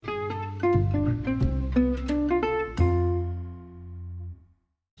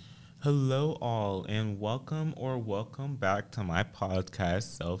Hello, all, and welcome back to my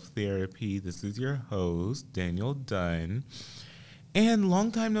podcast, Self Therapy. This is your host, Daniel Dunn, and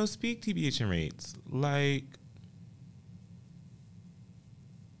long time no speak, TBH and rates.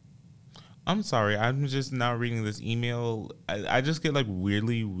 I'm sorry, I'm just now reading this email. I just get like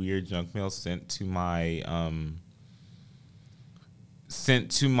weirdly weird junk mail sent to my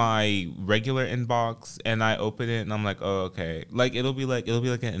regular inbox, and I open it and I'm like, oh, okay. Like it'll be like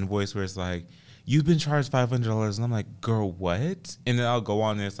an invoice where it's like, you've been charged $500, and I'm like, girl, what? And then I'll go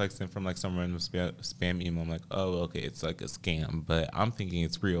on and it's like sent from like some random spam email. I'm like, oh, okay, it's like a scam, but I'm thinking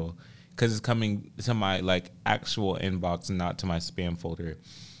it's real because it's coming to my like actual inbox and not to my spam folder.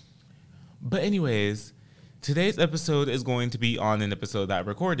 But anyways, today's episode is going to be on an episode that I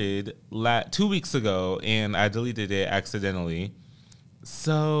recorded 2 weeks ago, and I deleted it accidentally.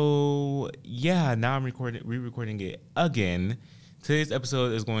 So yeah, now I'm re-recording it again. Today's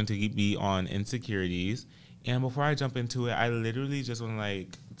episode is going to be on insecurities. And before I jump into it, I literally just want to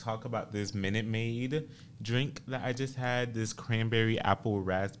like talk about this Minute Maid drink that I just had, this cranberry apple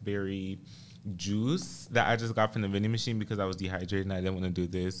raspberry juice that I just got from the vending machine because I was dehydrated and I didn't want to do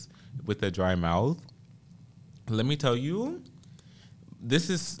this with a dry mouth. Let me tell you,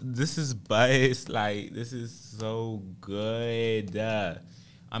 this is buzz. Like, this is so good.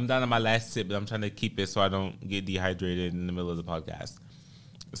 I'm down on my last sip, but I'm trying to keep it so I don't get dehydrated in the middle of the podcast.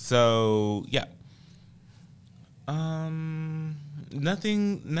 So yeah.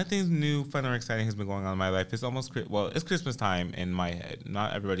 Nothing new, fun, or exciting has been going on in my life. It's almost it's Christmas time in my head.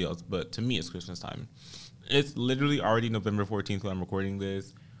 Not everybody else, but to me, it's Christmas time. It's literally already November 14th when I'm recording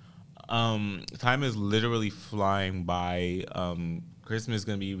this. Time is literally flying by. Christmas is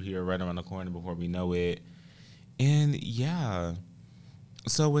gonna be here right around the corner before we know it. And yeah.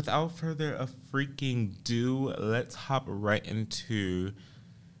 So without further a freaking ado, let's hop right into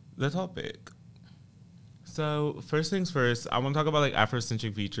the topic. So first things first, I want to talk about like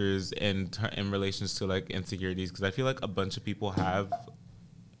Afrocentric features in relations to like insecurities, because I feel like a bunch of people have.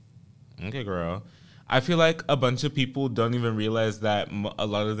 Okay, girl. I feel like a bunch of people don't even realize that a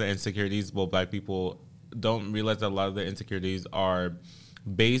lot of the insecurities, well, Black people don't realize that a lot of the insecurities are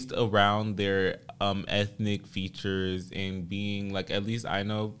based around their ethnic features and being like, at least I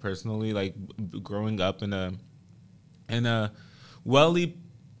know personally, like growing up in a wealthy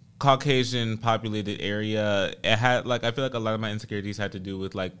Caucasian populated area, it had like, I feel like a lot of my insecurities had to do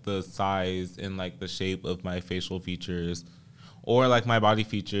with like the size and like the shape of my facial features or like my body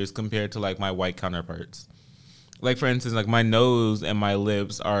features compared to like my white counterparts. Like, for instance, like my nose and my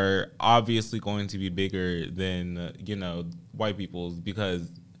lips are obviously going to be bigger than white people's because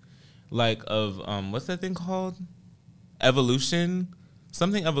like of what's that thing called, evolution,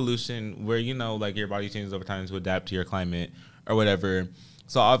 something evolution, where like your body changes over time to adapt to your climate or whatever.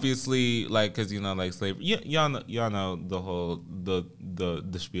 So obviously, like, because like slavery, y'all know the whole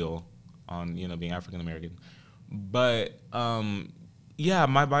the spiel on being African American. But yeah,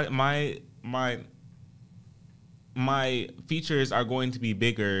 my body, my features are going to be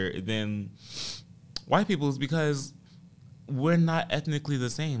bigger than white people's because we're not ethnically the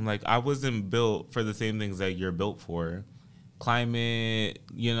same. Like, I wasn't built for the same things that you're built for. Climate,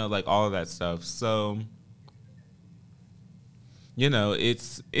 like all of that stuff. So,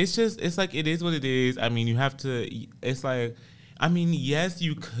 it's like, it is what it is. I mean, you have to, it's like, I mean, yes,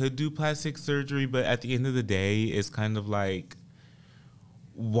 you could do plastic surgery, but at the end of the day, it's kind of like,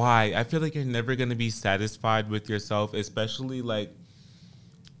 why? I feel like you're never going to be satisfied with yourself, especially like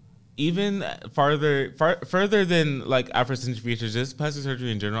even further than like Afrocentric features, just plastic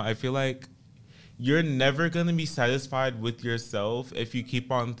surgery in general. I feel like you're never going to be satisfied with yourself if you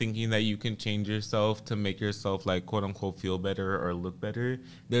keep on thinking that you can change yourself to make yourself like quote unquote feel better or look better.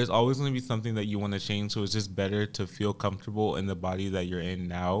 There's always going to be something that you want to change, so it's just better to feel comfortable in the body that you're in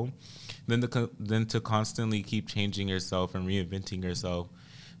now than to constantly keep changing yourself and reinventing yourself,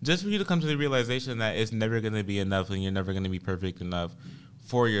 just for you to come to the realization that it's never going to be enough and you're never going to be perfect enough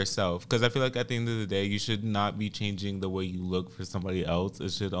for yourself. Because I feel like at the end of the day, you should not be changing the way you look for somebody else.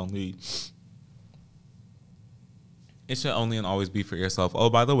 It should only and always be for yourself. Oh,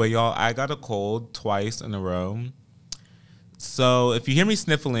 by the way, y'all, I got a cold twice in a row. So if you hear me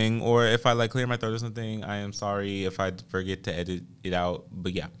sniffling or if I like clear my throat or something, I am sorry if I forget to edit it out.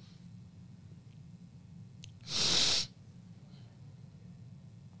 But yeah.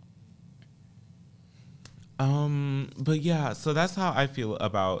 But yeah, so that's how I feel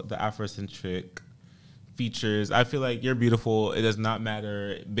about the Afrocentric features. I feel like you're beautiful. It does not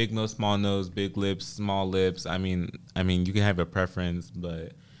matter. Big nose, big lips, small lips. I mean, you can have a preference,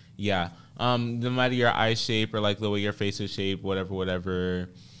 but yeah. No matter your eye shape or like the way your face is shaped, whatever.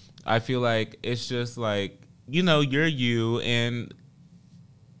 I feel like it's just like, you know, you're you, and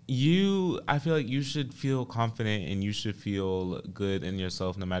I feel like you should feel confident and you should feel good in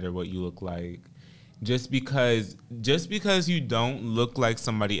yourself no matter what you look like. Just because you don't look like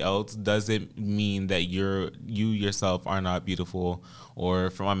somebody else doesn't mean that you yourself are not beautiful. Or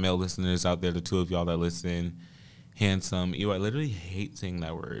for my male listeners out there, the two of y'all that listen, handsome. Ew, I literally hate saying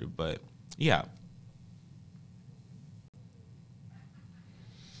that word, but yeah.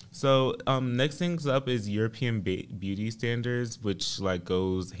 So next things up is European beauty standards, which like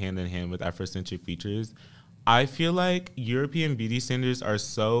goes hand in hand with Afrocentric features. I feel like European beauty standards are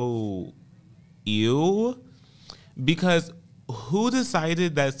so ew because who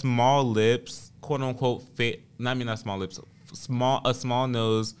decided that small lips, quote unquote, fit? I mean, not small lips, a small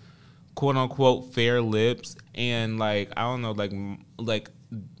nose, quote unquote, fair lips, and like I don't know, like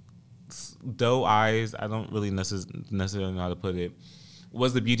doe eyes. I don't really necessarily know how to put it.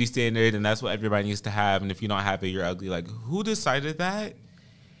 Was the beauty standard, and that's what everybody needs to have. And if you don't have it, you're ugly. Like, who decided that?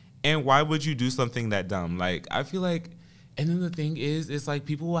 And why would you do something that dumb? Like, I feel like, and then the thing is, it's like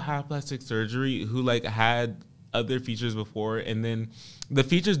people will have plastic surgery who like had other features before, and then the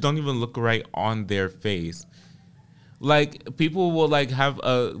features don't even look right on their face. Like people will like have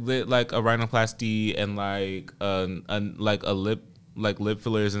like a rhinoplasty and like a lip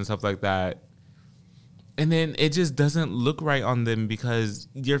fillers and stuff like that, and then it just doesn't look right on them because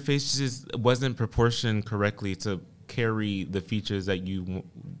your face just wasn't proportioned correctly to carry the features that you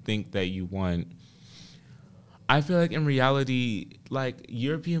think that you want. I feel like in reality, like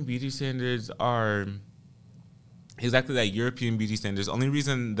European beauty standards are exactly that, European beauty standards. Only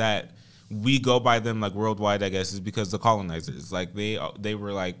reason that we go by them like worldwide, I guess, is because the colonizers, like they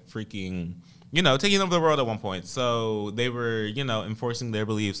were like freaking, you know, taking over the world at one point. So they were, you know, enforcing their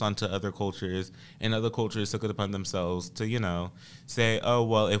beliefs onto other cultures, and other cultures took it upon themselves to, you know, say, oh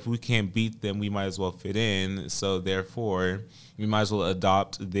well, if we can't beat them, we might as well fit in. So therefore, we might as well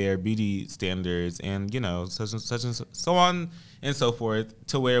adopt their beauty standards, and you know, such and so on and so forth,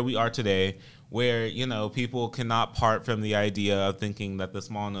 to where we are today, where, you know, people cannot part from the idea of thinking that the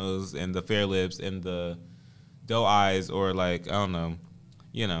small nose and the fair lips and the doe eyes, or like I don't know,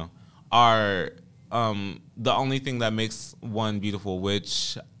 you know, are the only thing that makes one beautiful,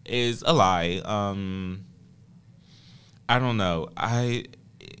 which is a lie. I don't know.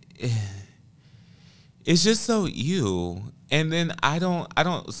 It's just so you. And then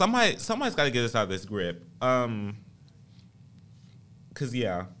somebody's got to get us out of this grip. Cause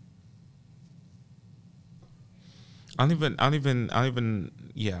yeah, I don't even,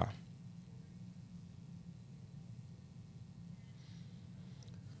 yeah.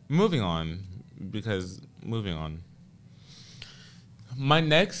 Moving on, because moving on. My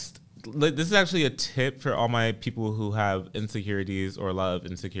next, like, this is actually a tip for all my people who have insecurities or a lot of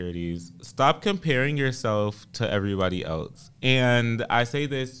insecurities. Stop comparing yourself to everybody else. And I say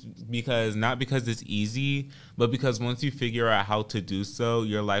this because not because it's easy, but because once you figure out how to do so,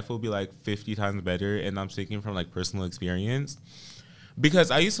 your life will be like 50 times better. And I'm speaking from like personal experience.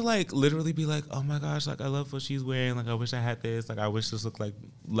 Because I used to like literally be like, oh my gosh, like I love what she's wearing. Like I wish I had this. Like I wish this looked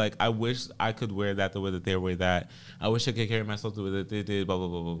like I wish I could wear that the way that they wear that. I wish I could carry myself the way that they did. Blah blah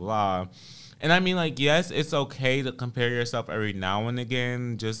blah blah blah. And I mean, like, yes, it's okay to compare yourself every now and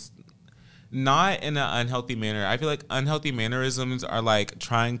again, just not in an unhealthy manner. I feel like unhealthy mannerisms are like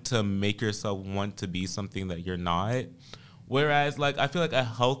trying to make yourself want to be something that you're not. Whereas, like, I feel like a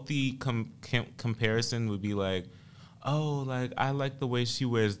healthy comparison would be like, oh, like I like the way she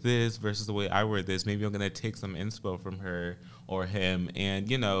wears this versus the way I wear this. Maybe I'm gonna take some inspo from her or him,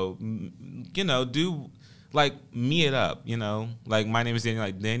 and you know, do like me it up. You know, like my name is Daniel.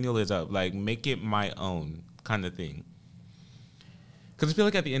 Like Daniel it up. Like make it my own kind of thing. Because I feel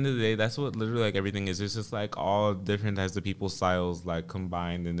like at the end of the day, that's what literally like everything is. It's just like all different types of people's styles like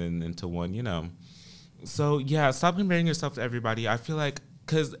combined and then into one. You know. So yeah, stop comparing yourself to everybody. I feel like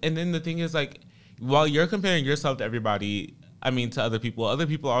and then the thing is like while you're comparing yourself to everybody, I mean to other people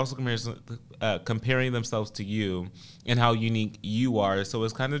are also comparing themselves to you and how unique you are. So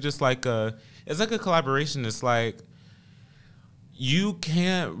it's kind of just like it's like a collaboration. It's like you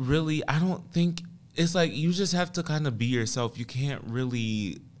can't really. I don't think it's like you just have to kind of be yourself. You can't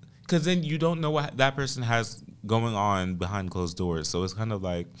really, because then you don't know what that person has going on behind closed doors. So it's kind of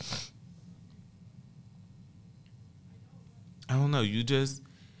like I don't know. You just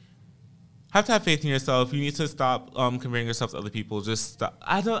have to have faith in yourself. You need to stop comparing yourself to other people. Just stop.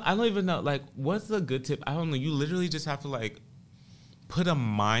 I don't even know. Like, what's a good tip? I don't know. You literally just have to like put a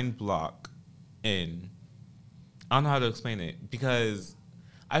mind block in. I don't know how to explain it because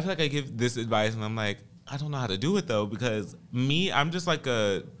I feel like I give this advice and I'm like, I don't know how to do it though because me, I'm just like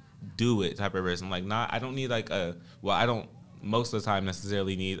a do it type of person. Like, not, I don't need like I don't most of the time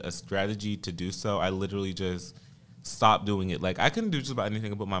necessarily need a strategy to do so. I literally just stop doing it. Like, I can do just about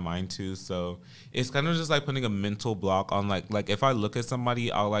anything I put my mind to. So it's kind of just like putting a mental block on like if I look at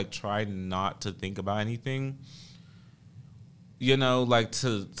somebody, I'll like try not to think about anything. You know, like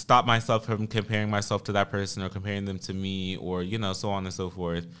to stop myself from comparing myself to that person or comparing them to me or, you know, so on and so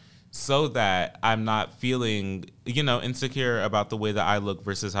forth, so that I'm not feeling, you know, insecure about the way that I look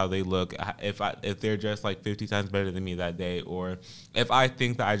versus how they look. If they're dressed like 50 times better than me that day, or if I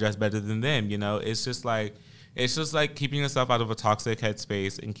think that I dress better than them, you know, it's just like keeping yourself out of a toxic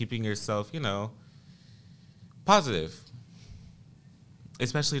headspace and keeping yourself, you know, positive,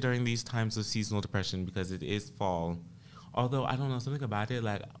 especially during these times of seasonal depression because it is fall. Although, I don't know, something about it,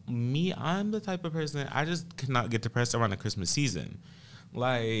 like, me, I'm the type of person, I just cannot get depressed around the Christmas season.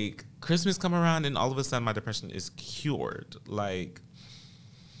 Like, Christmas come around and all of a sudden my depression is cured. Like,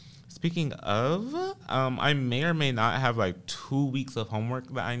 speaking of, I may or may not have, like, 2 weeks of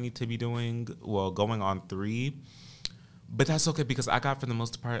homework that I need to be doing. Well, going on 3. But that's okay because I got, for the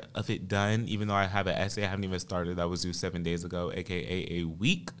most part of it done, even though I have an essay I haven't even started that was due 7 days ago, a.k.a. a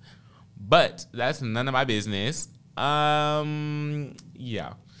week. But that's none of my business.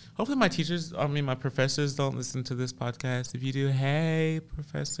 Yeah. Hopefully my professors don't listen to this podcast. If you do, hey,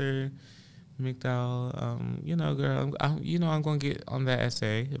 Professor McDowell, you know, girl, I'm going to get on that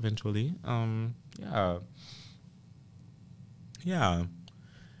essay eventually. Yeah. Yeah.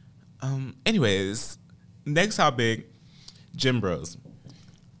 Anyways, next topic, gym bros.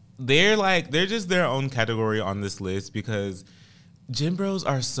 They're just their own category on this list because gym bros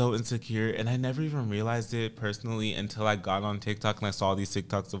are so insecure, and I never even realized it personally until I got on TikTok and I saw these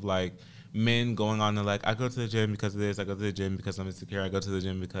TikToks of like men going on and like, I go to the gym because of this, I go to the gym because I'm insecure, I go to the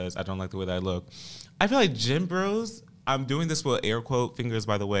gym because I don't like the way that I look. I feel like gym bros, I'm doing this with air quote fingers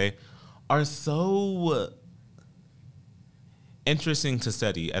by the way, are so interesting to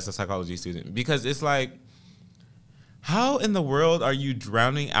study as a psychology student because it's like, how in the world are you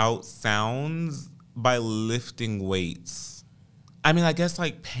drowning out sounds by lifting weights? I mean, I guess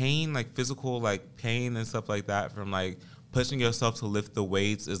like pain, like physical, like pain and stuff like that from like pushing yourself to lift the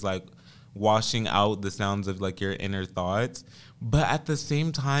weights is like washing out the sounds of like your inner thoughts. But at the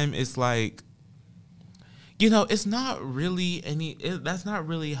same time, it's like, you know, it's not really that's not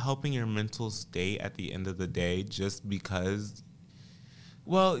really helping your mental state at the end of the day just because,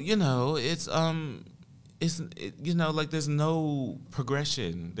 well, you know, you know, like there's no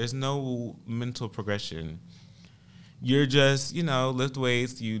progression. There's no mental progression. You're just, you know, lift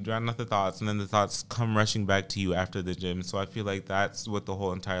weights, you drown out the thoughts, and then the thoughts come rushing back to you after the gym. So I feel like that's what the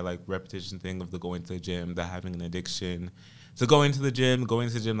whole entire, like, repetition thing of the going to the gym, the having an addiction. So going to the gym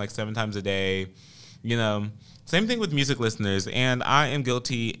like 7 times a day, you know. Same thing with music listeners, and I am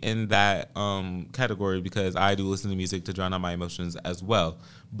guilty in that category because I do listen to music to drown out my emotions as well.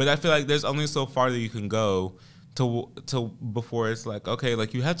 But I feel like there's only so far that you can go to before it's like, okay,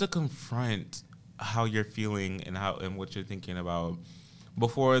 like, you have to confront how you're feeling and what you're thinking about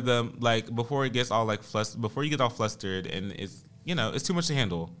before it gets all like before you get all flustered and it's, you know, it's too much to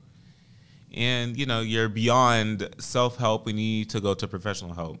handle and, you know, you're beyond self-help and you need to go to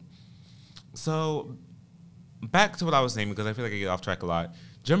professional help. So back to what I was saying, because I feel like I get off track a lot.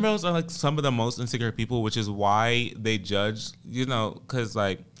 Gym bros are like some of the most insecure people, which is why they judge, you know, because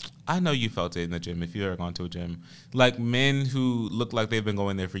like, I know you felt it in the gym if you've ever gone to a gym. Like men who look like they've been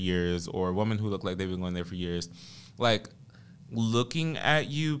going there for years or women who look like they've been going there for years, like looking at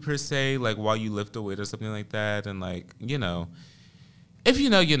you per se, like while you lift a weight or something like that. And like, you know, if you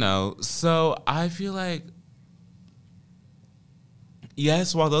know, you know. So I feel like,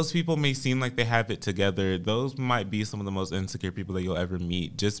 yes, while those people may seem like they have it together, those might be some of the most insecure people that you'll ever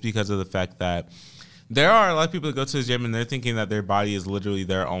meet just because of the fact that there are a lot of people that go to the gym and they're thinking that their body is literally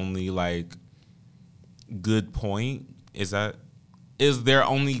their only, like, good point. Is their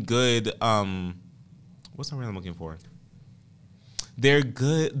only good, what's the word I'm looking for? They're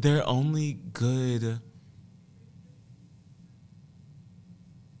only good,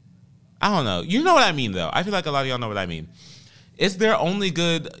 I don't know. You know what I mean, though. I feel like a lot of y'all know what I mean. It's their only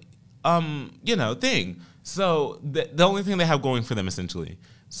good, you know, thing. So the only thing they have going for them, essentially.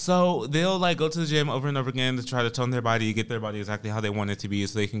 So they'll like go to the gym over and over again to try to tone their body, get their body exactly how they want it to be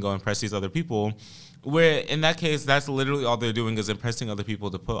so they can go impress these other people. Where in that case, that's literally all they're doing is impressing other people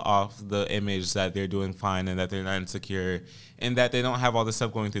to put off the image that they're doing fine and that they're not insecure and that they don't have all this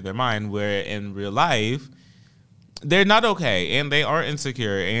stuff going through their mind, where in real life, they're not okay and they are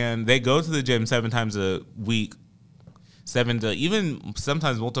insecure and they go to the gym 7 times a week, 7 to even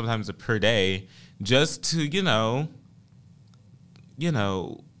sometimes multiple times per day just to, you know,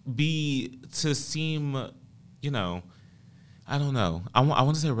 be to seem, you know, I don't know. I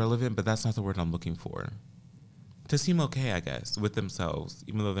want to say relevant, but that's not the word I'm looking for. To seem okay, I guess, with themselves,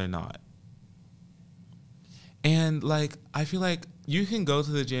 even though they're not. And like, I feel like you can go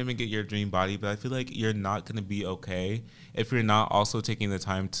to the gym and get your dream body, but I feel like you're not going to be okay if you're not also taking the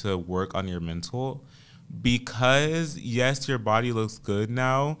time to work on your mental. Because yes, your body looks good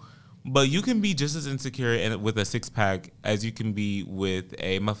now, but you can be just as insecure and with a six pack as you can be with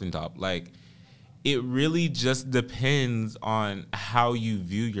a muffin top. Like, it really just depends on how you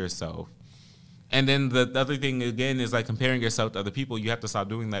view yourself. And then the other thing again is like comparing yourself to other people. You have to stop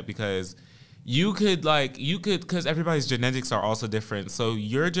doing that because because everybody's genetics are also different. So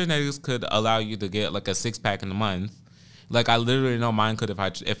your genetics could allow you to get like a six pack in a month. Like I literally know mine could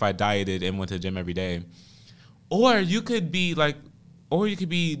if I dieted and went to the gym every day. Or you could be like, or you could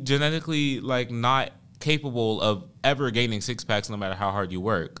be genetically like not capable of ever gaining six packs no matter how hard you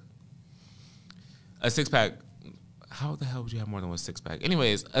work. A six pack, how the hell would you have more than one six pack?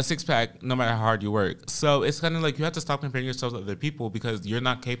 Anyways, a six pack no matter how hard you work. So it's kind of like you have to stop comparing yourself to other people because you're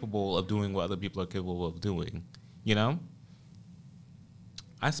not capable of doing what other people are capable of doing, you know?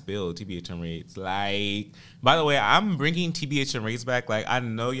 I spilled TBH and rates. Like, by the way, I'm bringing TBH and rates back. Like, I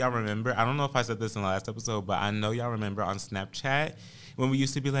know y'all remember. I don't know if I said this in the last episode, but I know y'all remember on Snapchat when we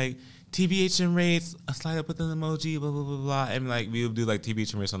used to be like, TBH and rates, a slide up with an emoji, blah, blah, blah, blah. And like, we would do like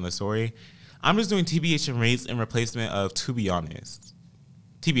TBH and rates on the story. I'm just doing TBH and rates in replacement of To Be Honest.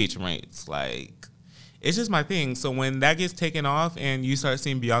 TBH and rates. Like, it's just my thing. So when that gets taken off and you start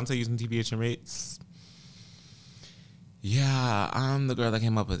seeing Beyonce using TBH and rates, yeah, I'm the girl that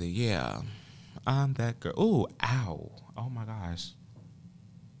came up with it. Yeah, I'm that girl. Ooh, ow. Oh, my gosh.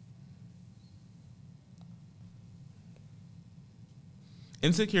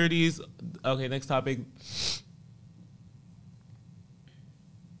 Insecurities. Okay, next topic.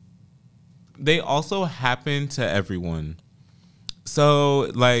 They also happen to everyone.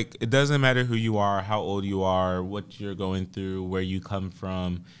 So, like, it doesn't matter who you are, how old you are, what you're going through, where you come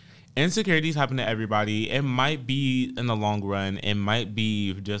from. Insecurities happen to everybody. It might be in the long run. It might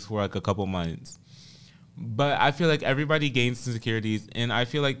be just for like a couple months. But I feel like everybody gains insecurities, and I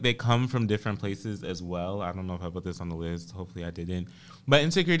feel like they come from different places as well. I don't know if I put this on the list. Hopefully I didn't. But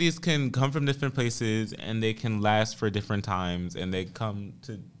insecurities can come from different places, and they can last for different times, and they come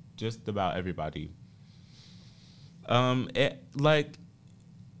to just about everybody. Like,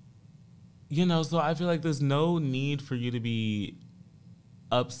 you know, so I feel like there's no need for you to be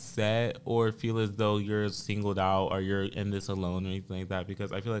upset or feel as though you're singled out or you're in this alone or anything like that,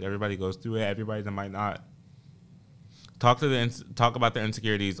 because I feel like everybody goes through it. Everybody that might not talk about their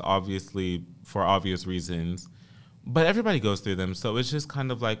insecurities, obviously for obvious reasons, but everybody goes through them. So it's just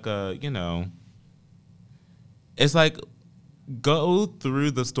kind of like it's like go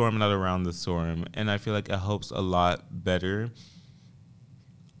through the storm, not around the storm, and I feel like it helps a lot better.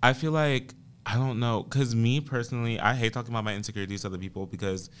 I feel like, I don't know, because me personally, I hate talking about my insecurities to other people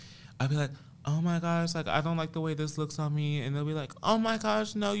because I'd be like, oh my gosh, like, I don't like the way this looks on me. And they'll be like, oh my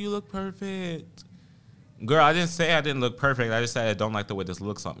gosh, no, you look perfect. Girl, I didn't say I didn't look perfect. I just said I don't like the way this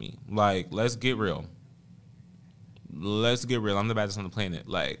looks on me. Like, let's get real. Let's get real. I'm the baddest on the planet.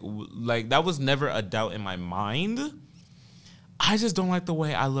 Like that was never a doubt in my mind. I just don't like the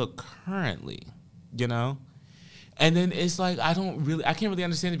way I look currently, you know? And then it's like, I can't really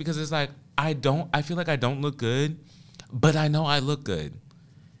understand it because it's like, I feel like I don't look good, but I know I look good.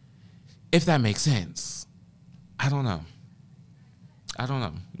 If that makes sense. I don't know.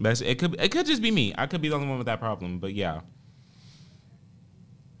 But it could just be me. I could be the only one with that problem, but yeah.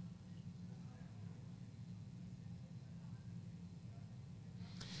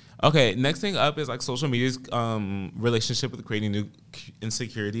 Okay, next thing up is like social media's relationship with creating new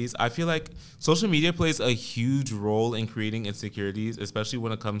insecurities. I feel like social media plays a huge role in creating insecurities, especially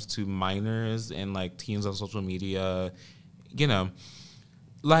when it comes to minors and like teens on social media. You know,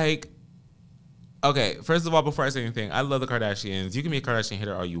 like, okay, first of all, before I say anything, I love the Kardashians. You can be a Kardashian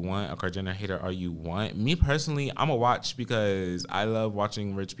hater all you want, a Kardashian hater all you want. Me personally, I'm a watch because I love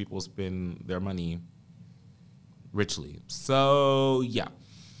watching rich people spend their money richly. So yeah.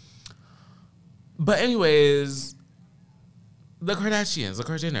 But anyways, the Kardashians, the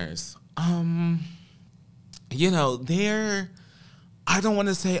Kardashians, you know, I don't want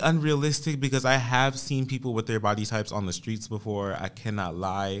to say unrealistic because I have seen people with their body types on the streets before. I cannot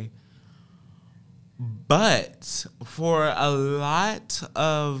lie. But for a lot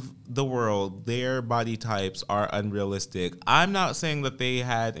of the world, their body types are unrealistic. I'm not saying that they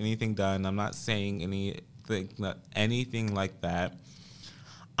had anything done. I'm not saying anything like that.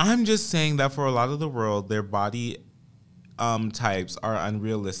 I'm just saying that for a lot of the world, their body types are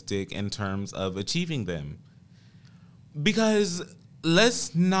unrealistic in terms of achieving them. Because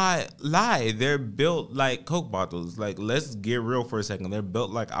let's not lie, they're built like Coke bottles. Like, let's get real for a second. They're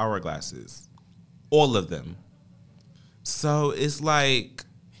built like hourglasses. All of them. So it's like,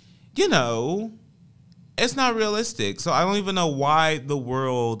 you know, it's not realistic. So I don't even know why the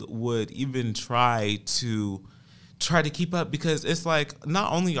world would even try to keep up, because it's like,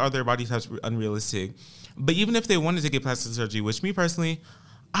 not only are their body types unrealistic, but even if they wanted to get plastic surgery, which me personally,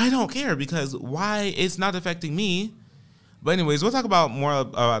 I don't care, because why? It's not affecting me. But anyways, we'll talk about more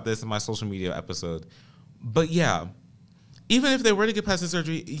about this in my social media episode. But yeah, even if they were to get plastic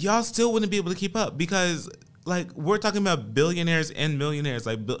surgery, y'all still wouldn't be able to keep up, because like, we're talking about billionaires and millionaires,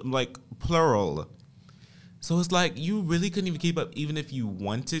 like plural. So it's like, you really couldn't even keep up even if you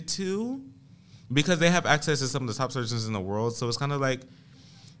wanted to, because they have access to some of the top surgeons in the world. So it's kind of like,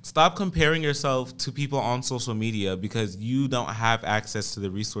 stop comparing yourself to people on social media, because you don't have access to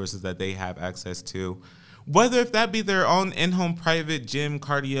the resources that they have access to. Whether if that be their own in-home private gym,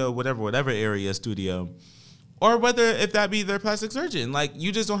 cardio, whatever area, studio, or whether if that be their plastic surgeon. Like,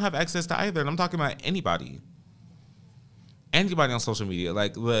 you just don't have access to either. And I'm talking about anybody on social media.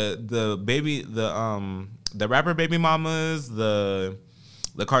 Like the rapper baby mamas, the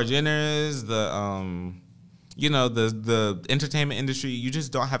Kar Jenners, the entertainment industry. You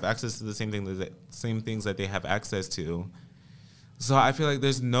just don't have access to the same things that they have access to. So I feel like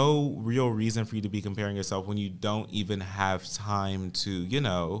there's no real reason for you to be comparing yourself when you don't even have time to, you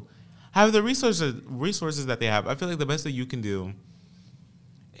know, have the resources that they have. I feel like the best that you can do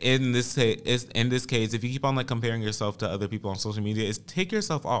in this case, if you keep on like comparing yourself to other people on social media, is take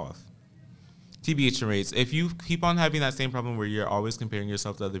yourself off. TBH rates. If you keep on having that same problem where you're always comparing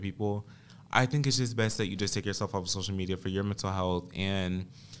yourself to other people, I think it's just best that you just take yourself off of social media for your mental health and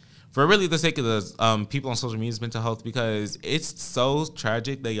for really the sake of the people on social media's mental health, because it's so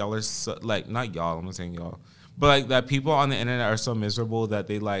tragic that y'all are so, like, not y'all, I'm not saying y'all, but like that people on the internet are so miserable that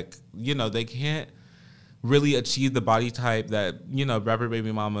they, like, you know, they can't really achieve the body type that, you know, rapper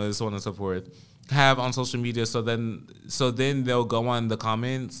baby mamas, so on and so forth, have on social media. So then they'll go on the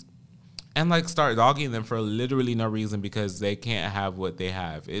comments and like start dogging them for literally no reason, because they can't have what they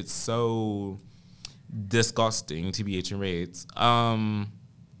have. It's so disgusting, TBH and rates.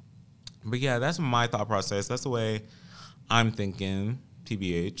 But yeah, that's my thought process. That's the way I'm thinking,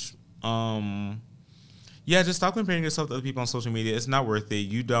 TBH. Yeah, just stop comparing yourself to other people on social media. It's not worth it.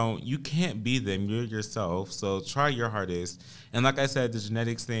 You can't be them. You're yourself. So try your hardest. And like I said, the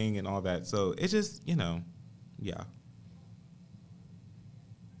genetics thing and all that. So it just, you know, yeah.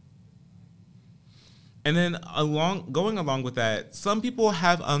 And then going along with that, some people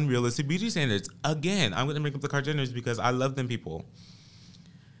have unrealistic beauty standards. Again, I'm going to bring up the Kar Jenners because I love them people.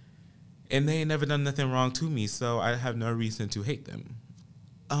 And they ain't never done nothing wrong to me, so I have no reason to hate them.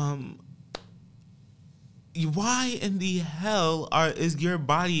 Why in the hell is your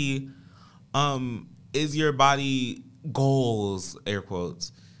body goals, air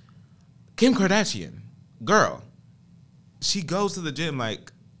quotes? Kim Kardashian, girl, she goes to the gym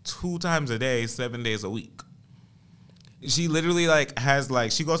like 2 times a day, 7 days a week. She literally like has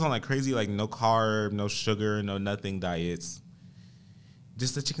like, she goes on like crazy like no carb, no sugar, no nothing diets.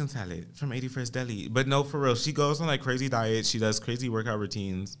 Just a chicken salad from 81st Deli. But no, for real, she goes on like crazy diets. She does crazy workout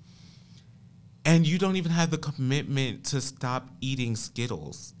routines. And you don't even have the commitment to stop eating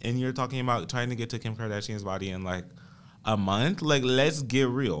Skittles. And you're talking about trying to get to Kim Kardashian's body in like a month? Like, let's get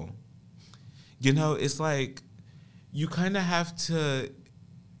real. You know, it's like you kind of have to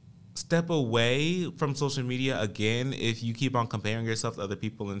step away from social media again if you keep on comparing yourself to other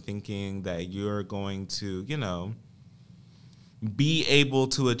people and thinking that you're going to, you know, be able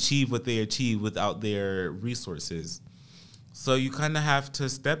to achieve what they achieve without their resources. So you kind of have to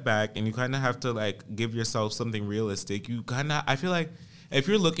step back and you kind of have to like give yourself something realistic. I feel like if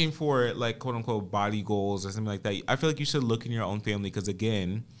you're looking for like quote unquote body goals or something like that, I feel like you should look in your own family, because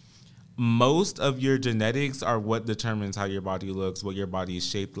again, most of your genetics are what determines how your body looks, what your body is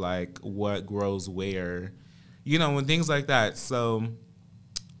shaped like, what grows where, you know, and things like that. So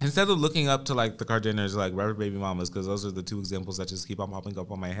instead of looking up to like the Kar Jenners, like rapper baby mamas, because those are the 2 examples that just keep on popping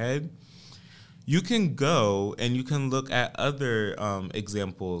up on my head, you can go and you can look at other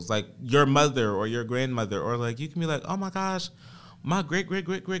examples, like your mother or your grandmother, or like you can be like, oh my gosh, my great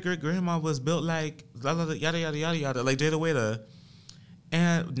grandma was built like yada yada yada yada, like Jada Wada.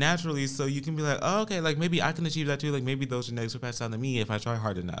 And naturally, so you can be like, oh, okay, like maybe I can achieve that too. Like maybe those genetics will pass down to me if I try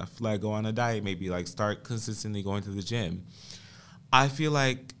hard enough. Like go on a diet, maybe like start consistently going to the gym. I feel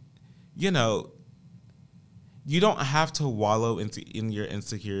like, you know, you don't have to wallow in your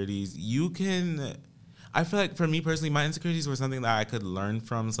insecurities. You can, I feel like for me personally, my insecurities were something that I could learn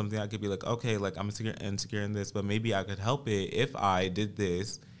from, something I could be like, okay, like I'm insecure in this, but maybe I could help it if I did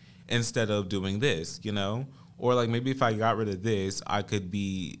this instead of doing this, you know? Or like maybe if I got rid of this, I could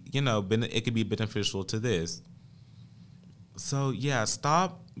be, you know, it could be beneficial to this. So yeah,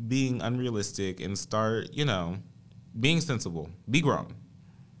 stop being unrealistic and start, you know, being sensible. Be grown.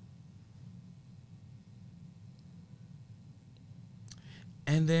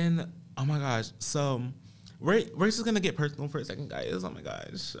 And then, oh my gosh, so we're just gonna get personal for a second, guys. Oh my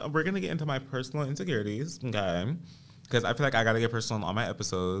gosh, we're gonna get into my personal insecurities, okay? Because I feel like I gotta get personal on all my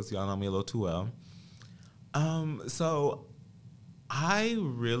episodes. Y'all know me a little too well. So I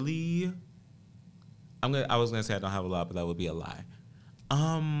really, I was gonna say I don't have a lot, but that would be a lie.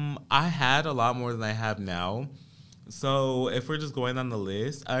 I had a lot more than I have now. So if we're just going on the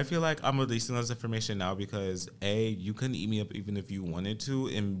list, I feel like I'm releasing this information now because A, you couldn't eat me up even if you wanted to,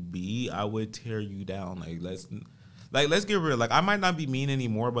 and B, I would tear you down. Let's get real. Like I might not be mean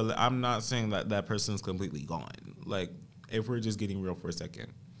anymore, but I'm not saying that that person's completely gone. Like if we're just getting real for a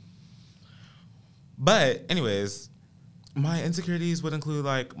second. But anyways, my insecurities would include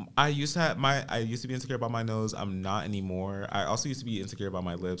like I used to be insecure about my nose. I'm not anymore. I also used to be insecure about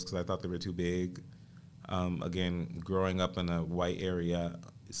my lips because I thought they were too big. Again, growing up in a white area,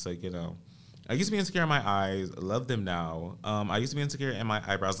 it's like, you know, I used to be insecure in my eyes. Love them now. I used to be insecure in my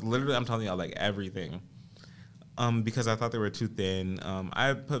eyebrows. Literally, I'm telling y'all like everything. Because I thought they were too thin.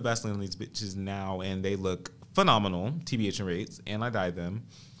 I put Vaseline on these bitches now, and they look phenomenal, TBH and rates, and I dyed them.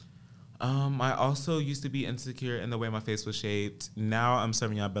 I also used to be insecure in the way my face was shaped. Now I'm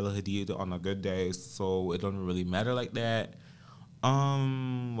serving y'all Bella Hadid on a good day, so it don't really matter like that.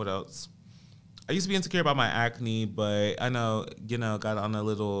 What else? I used to be insecure about my acne, but I know, you know, got on a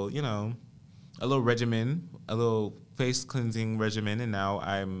little, you know, a little regimen, a little face cleansing regimen, and now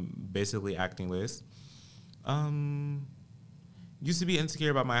I'm basically acne-less. Used to be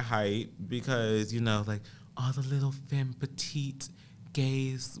insecure about my height because, you know, like all the little femme petite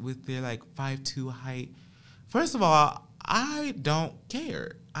gays with their like 5'2" height. First of all, I don't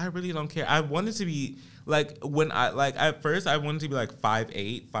care. I really don't care. I wanted to be like at first I wanted to be like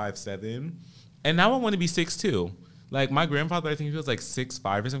 5'8", 5'7", and now I want to be 6'2". Like my grandfather, I think he was like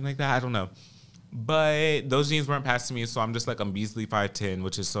 6'5" or something like that. I don't know. But those genes weren't passed to me, so I'm just like a measly 5'10",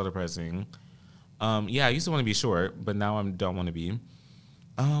 which is so depressing. Yeah, I used to want to be short, but now I don't want to be.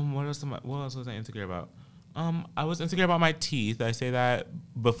 What else was I insecure about? I was insecure about my teeth. I say that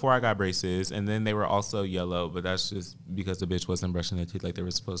before I got braces, and then they were also yellow, but that's just because the bitch wasn't brushing their teeth like they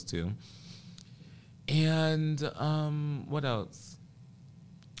were supposed to. And what else?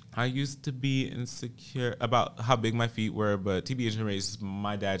 I used to be insecure about how big my feet were, but TBH and race,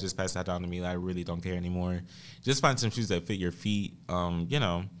 my dad just passed that down to me. I really don't care anymore. Just find some shoes that fit your feet. You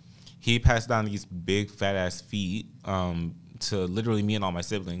know, he passed down these big fat ass feet to literally me and all my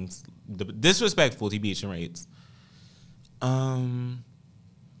siblings. Disrespectful TBH and rates.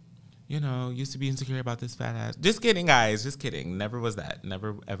 You know, used to be insecure about this fat ass. Just kidding, guys. Just kidding. Never was that.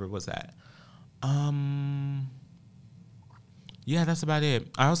 Never ever was that. Yeah, that's about it.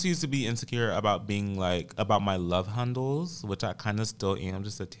 I also used to be insecure about being like about my love handles, which I kind of still am,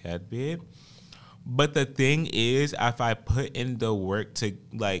 just a tad bit. But the thing is, if I put in the work to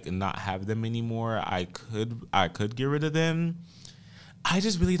like not have them anymore, I could get rid of them. I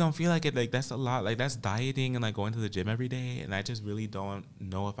just really don't feel like it. Like that's a lot. Like that's dieting and like going to the gym every day, and I just really don't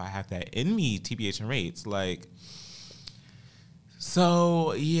know if I have that in me. TBH and rates like.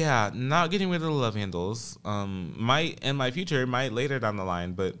 So yeah, not getting rid of the love handles. Might in my future, might later down the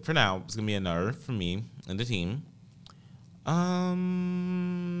line, but for now, it's gonna be a no for me and the team.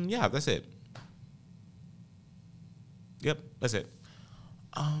 Yeah, that's it. Yep, that's it.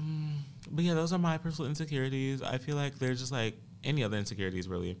 But yeah, those are my personal insecurities. I feel like they're just like any other insecurities,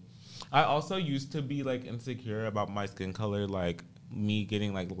 really. I also used to be like insecure about my skin color, like me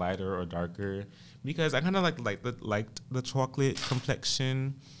getting like lighter or darker, because I kind of liked the chocolate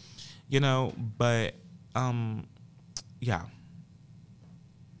complexion, you know. But yeah,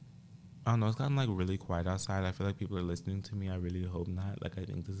 I don't know. It's gotten like really quiet outside. I feel like people are listening to me. I really hope not. Like I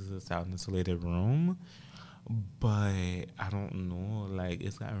think this is a sound insulated room, but I don't know. Like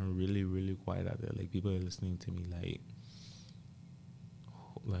it's gotten really really quiet out there. Like people are listening to me. Like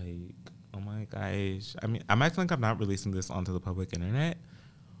oh my gosh. I mean, I'm acting like I'm not releasing this onto the public internet,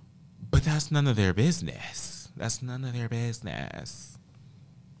 but that's none of their business. That's none of their business.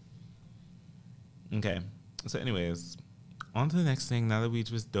 Okay. So anyways, on to the next thing. Now that we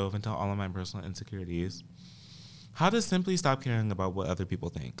just dove into all of my personal insecurities, how to simply stop caring about what other people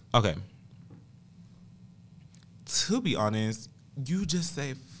think. Okay. To be honest, you just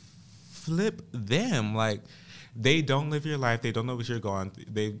say flip them. Like, they don't live your life. They don't know what you're going through.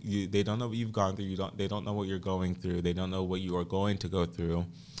 They don't know what you've gone through. They don't know what you're going through. They don't know what you are going to go through.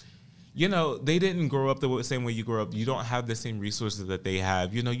 You know, they didn't grow up the same way you grew up. You don't have the same resources that they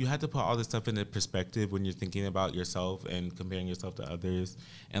have. You know, you have to put all this stuff into perspective when you're thinking about yourself and comparing yourself to others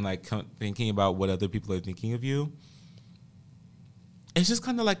and, like, thinking about what other people are thinking of you. It's just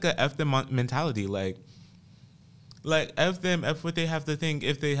kind of like a F them mentality. Like, F them, F what they have to think.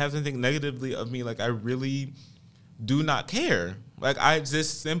 If they have to think negatively of me, like, I really do not care. Like, I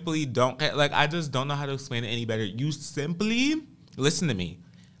just simply don't care. Like, I just don't know how to explain it any better. You simply listen to me.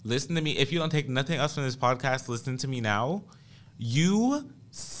 Listen to me. If you don't take nothing else from this podcast, listen to me now. You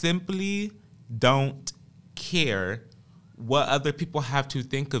simply don't care what other people have to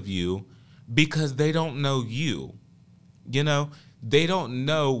think of you because they don't know you. You know, they don't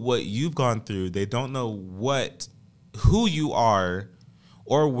know what you've gone through. They don't know who you are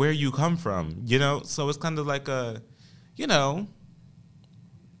or where you come from, you know? So it's kind of like you know,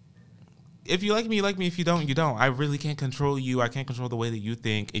 if you like me, you like me. If you don't, you don't. I really can't control you. I can't control the way that you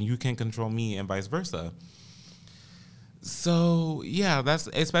think, and you can't control me, and vice versa. So yeah, that's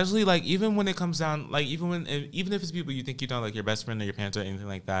especially like even when it comes down, like even if it's people you think you know, like your best friend or your parents or anything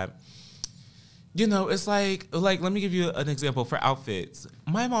like that. You know, it's like let me give you an example for outfits.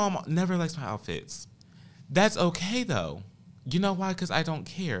 My mom never likes my outfits. That's okay though. You know why? Because I don't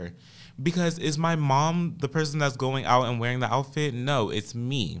care. Because is my mom the person that's going out and wearing the outfit? No, it's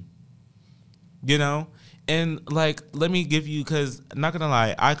me. You know? And, like, let me give you, because, not gonna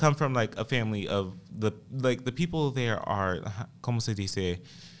lie, I come from, like, a family of, the people there are, como se dice?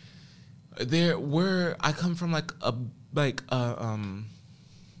 I come from, like, how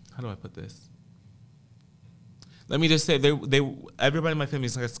do I put this? Let me just say, everybody in my family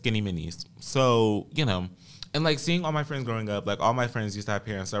is like skinny minis. So, you know, and, like, seeing all my friends growing up, like, all my friends used to have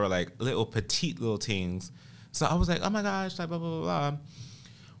parents that were, like, petite little things. So I was like, oh, my gosh, like, blah, blah, blah, blah.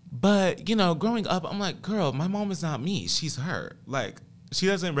 But, you know, growing up, I'm like, girl, my mom is not me. She's her. Like, she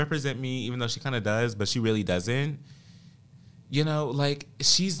doesn't represent me, even though she kind of does, but she really doesn't. You know, like,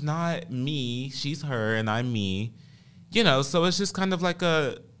 she's not me. She's her, and I'm me. You know, so it's just kind of like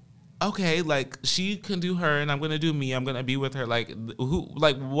okay, like, she can do her, and I'm going to do me. I'm going to be with her. Like,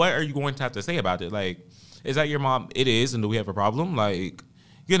 what are you going to have to say about it? Like, is that your mom? It is, and do we have a problem? Like,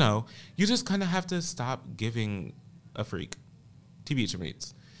 you know, you just kind of have to stop giving a freak. TBH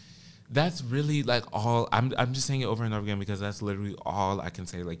rates. That's really, like, all. I'm just saying it over and over again because that's literally all I can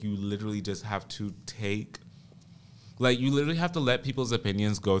say. Like, you literally just have to you literally have to let people's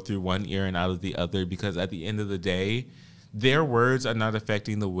opinions go through one ear and out of the other because at the end of the day, their words are not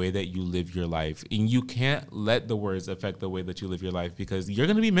affecting the way that you live your life. And you can't let the words affect the way that you live your life because you're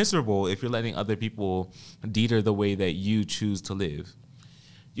going to be miserable if you're letting other people deter the way that you choose to live.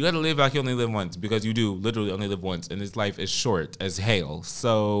 You got to live like you only live once because you do literally only live once, and this life is short as hell.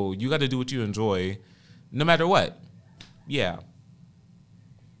 So you got to do what you enjoy no matter what. Yeah.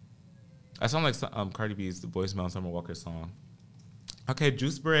 I sound like Cardi B's voicemail on Summer Walker's song. Okay,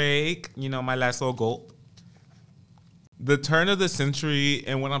 juice break. You know, my last little gulp. The turn of the century,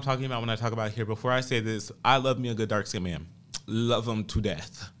 and what I'm talking about when I talk about here, before I say this, I love me a good dark-skinned man. Love him to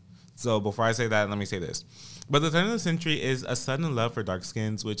death. So before I say that, let me say this. But the turn of the century is a sudden love for dark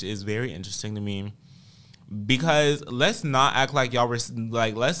skins, which is very interesting to me. Because let's not act like y'all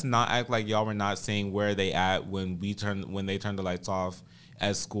were not seeing where they at when they turned the lights off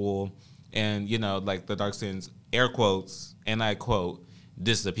at school, and you know, like the dark skins, air quotes, and I quote,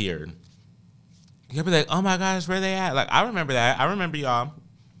 disappeared. You'll be like, oh my gosh, where they at? Like, I remember that. I remember y'all.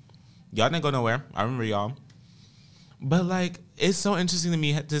 Y'all didn't go nowhere. I remember y'all. But like, it's so interesting to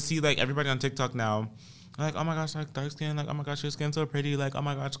me to see like everybody on TikTok now. Like, oh my gosh, like dark skin. Like, oh my gosh, your skin's so pretty. Like, oh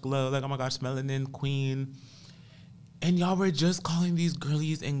my gosh, glow. Like, oh my gosh, melanin queen. And y'all were just calling these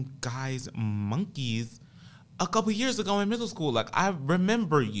girlies and guys monkeys a couple years ago in middle school. Like, I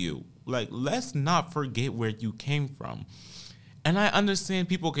remember you. Like, let's not forget where you came from. And I understand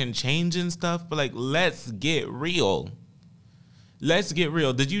people can change and stuff, but like, let's get real. Let's get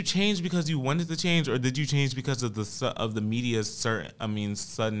real. Did you change because you wanted to change, or did you change because of the media's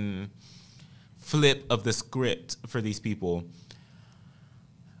sudden flip of the script for these people?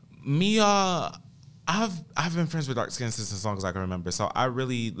 I've been friends with dark skin since as long as I can remember. So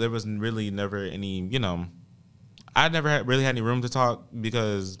there was really never any, you know, I never really had any room to talk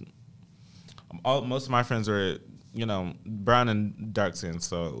because most of my friends were, you know, brown and dark skin.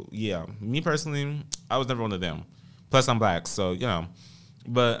 So yeah, me personally, I was never one of them. Plus I'm black, so you know.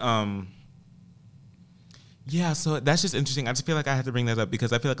 But yeah, so that's just interesting. I just feel like I had to bring that up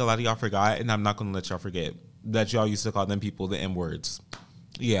because I feel like a lot of y'all forgot, and I'm not going to let y'all forget that y'all used to call them people the N-words.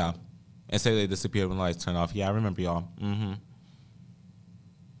 Yeah. and say they disappeared when the lights turned off. Yeah, I remember y'all.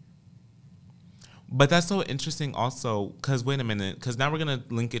 But that's so interesting also, because wait a minute, because now we're going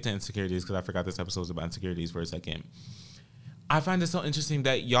to link it to insecurities, because I forgot this episode was about insecurities for a second. I find it so interesting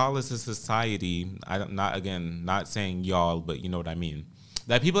that y'all as a society, not saying y'all, but you know what I mean,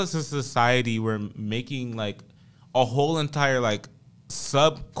 that people as a society were making like a whole entire like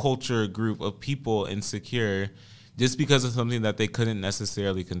subculture group of people insecure just because of something that they couldn't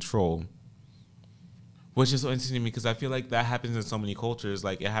necessarily control. Which is so interesting to me because I feel like that happens in so many cultures.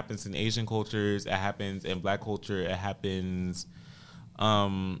 Like it happens in Asian cultures, it happens in Black culture, it happens, I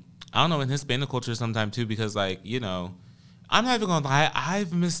don't know, in Hispanic culture sometimes too. Because like, you know, I'm not even gonna lie, I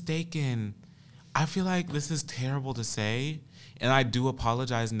feel like this is terrible to say, and I do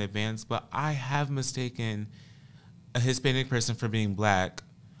apologize in advance, but I have mistaken a Hispanic person for being Black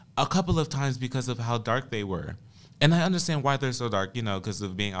a couple of times because of how dark they were. And I understand why they're so dark, you know, because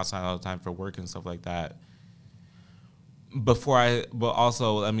of being outside all the time for work and stuff like that. But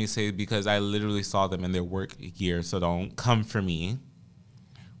also let me say, because I literally saw them in their work gear, so don't come for me.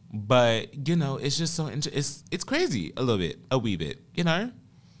 But, you know, it's just so, it's crazy a little bit, a wee bit, you know?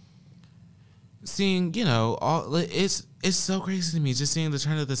 Seeing, you know, it's so crazy to me just seeing the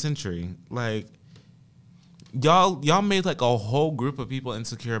turn of the century. Like, y'all made like a whole group of people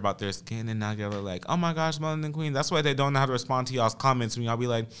insecure about their skin, and now y'all are like, oh my gosh, melanin queen. That's why they don't know how to respond to y'all's comments when y'all be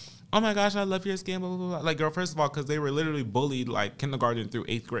like, oh my gosh, I love your skin, blah, blah, blah. Like, girl, first of all, because they were literally bullied like kindergarten through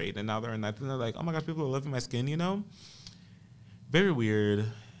 8th grade, and now they're in 9th, and they're like, oh my gosh, people are loving my skin, you know? Very weird.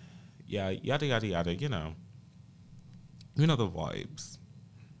 Yeah, yada, yada, yada, you know. You know the vibes.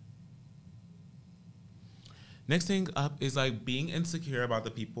 Next thing up is like being insecure about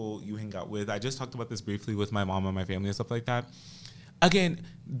the people you hang out with. I just talked about this briefly with my mom and my family and stuff like that. Again,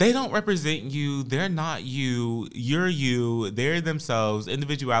 they don't represent you. They're not you. You're you. They're themselves.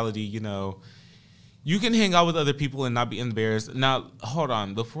 Individuality, you know. You can hang out with other people and not be embarrassed. Now, hold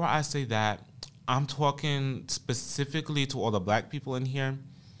on. Before I say that, I'm talking specifically to all the Black people in here.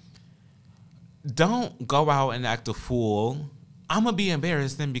 Don't go out and act a fool. I'm going to be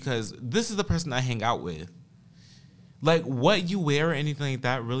embarrassed then because this is the person I hang out with. Like, what you wear or anything like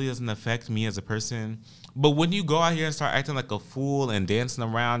that really doesn't affect me as a person. But when you go out here and start acting like a fool and dancing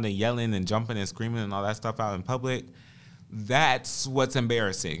around and yelling and jumping and screaming and all that stuff out in public, that's what's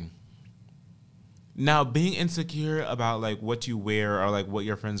embarrassing. Now, being insecure about, like, what you wear or, like, what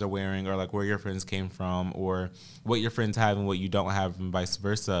your friends are wearing or, like, where your friends came from or what your friends have and what you don't have and vice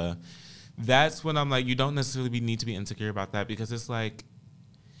versa, that's when I'm like, you don't necessarily need to be insecure about that because it's like,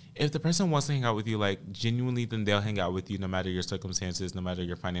 if the person wants to hang out with you, like, genuinely, then they'll hang out with you no matter your circumstances, no matter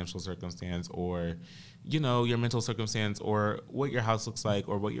your financial circumstance or, you know, your mental circumstance or what your house looks like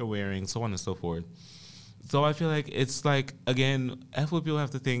or what you're wearing, so on and so forth. So I feel like it's like, again, F what people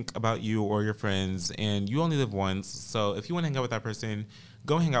have to think about you or your friends, and you only live once. So if you want to hang out with that person,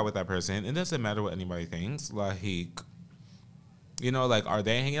 go hang out with that person. It doesn't matter what anybody thinks. Like, you know, like, are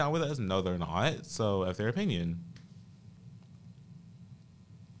they hanging out with us? No, they're not. So F their opinion.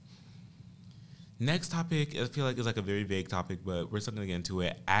 Next topic, I feel like it's like a very vague topic, but we're still going to get into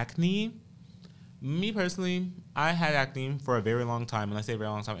it. Acne. Me personally, I had acne for a very long time. When I say very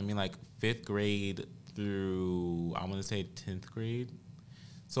long time, I mean like 5th grade through, I want to say 10th grade.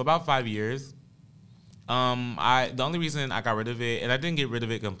 So about 5 years. The only reason I got rid of it, and I didn't get rid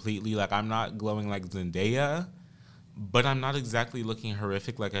of it completely, like I'm not glowing like Zendaya, but I'm not exactly looking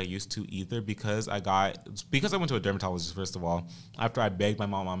horrific like I used to either because I went to a dermatologist, first of all, after I begged my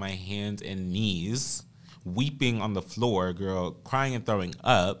mom on my hands and knees, weeping on the floor, girl, crying and throwing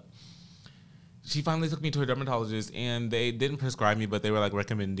up. She finally took me to a dermatologist, and they didn't prescribe me, but they were like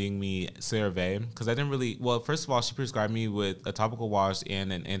recommending me CeraVe because I didn't really, well, first of all, she prescribed me with a topical wash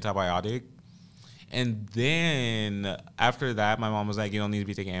and an antibiotic. And then after that, my mom was like, you don't need to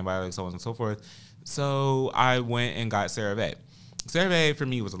be taking antibiotics, so on and so forth. So I went and got CeraVe. CeraVe for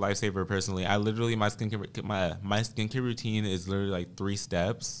me was a lifesaver personally. I literally, my skincare routine is literally like 3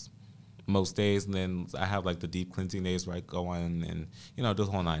 steps most days. And then I have like the deep cleansing days where I go on and, you know, do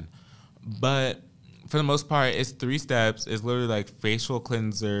the whole 9. But for the most part, it's 3 steps. It's literally like facial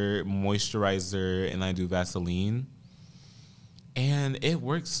cleanser, moisturizer, and I do Vaseline. And it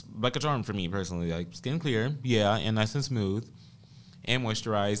works like a charm for me personally. Like skin clear, yeah, and nice and smooth. And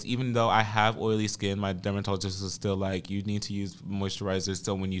moisturize. Even though I have oily skin, my dermatologist is still like, you need to use moisturizer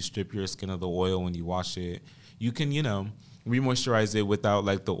still when you strip your skin of the oil when you wash it. You can, you know, re-moisturize it without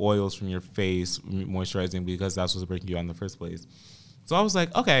like the oils from your face moisturizing because that's what's breaking you out in the first place. So I was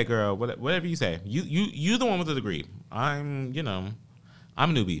like, okay, girl, whatever you say. You the one with the degree. I'm a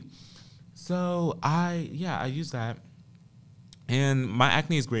newbie. So I use that. And my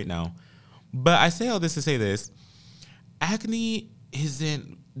acne is great now. But I say all this to say this: acne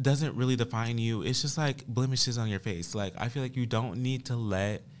doesn't really define you. It's just like blemishes on your face. Like, I feel like you don't need to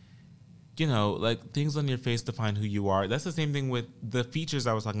let, like, things on your face define who you are. That's the same thing with the features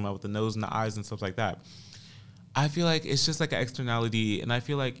I was talking about with the nose and the eyes and stuff like that. I feel like it's just like an externality, and I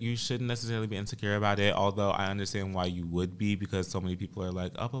feel like you shouldn't necessarily be insecure about it, although I understand why you would be, because so many people are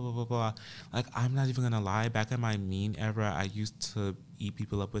like, oh, blah, blah, blah, blah. Like, I'm not even going to lie. Back in my mean era, I used to eat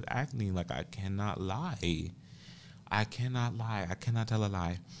people up with acne. Like, I cannot lie. I cannot lie. I cannot tell a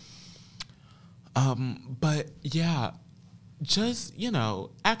lie. But yeah, just,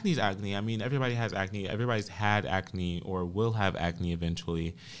 acne's acne. I mean, everybody has acne. Everybody's had acne or will have acne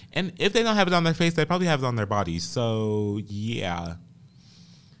eventually. And if they don't have it on their face, they probably have it on their body. So, yeah.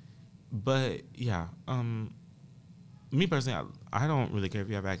 But, yeah. Me personally, I don't really care if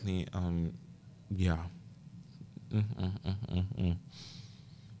you have acne. Yeah.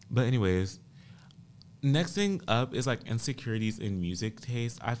 But anyways, next thing up is like insecurities in music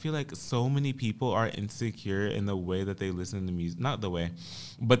taste. I feel like so many people are insecure in the way that they listen to music. Not the way,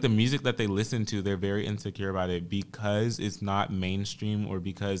 but the music that they listen to, they're very insecure about it because it's not mainstream or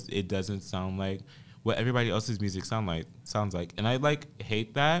because it doesn't sound like what everybody else's music sounds like. And I like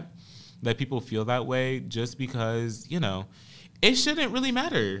hate that people feel that way just because, it shouldn't really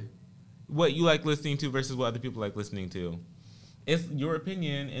matter what you like listening to versus what other people like listening to. It's your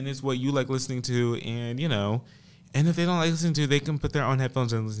opinion, and it's what you like listening to, and, and if they don't like listening to, they can put their own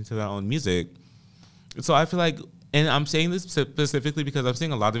headphones and listen to their own music. So I feel like, and I'm saying this specifically because I'm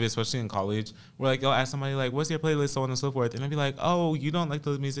seeing a lot of it, especially in college, where, like, you'll ask somebody, like, what's your playlist, so on and so forth, and I'll be like, oh, you don't like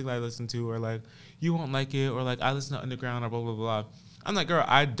the music that I listen to, or, like, you won't like it, or, like, I listen to underground, or blah, blah, blah. I'm like, girl,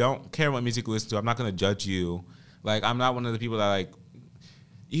 I don't care what music you listen to. I'm not going to judge you. Like, I'm not one of the people that, like,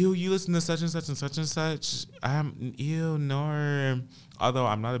 you listen to such and such and such and such. Nor. Although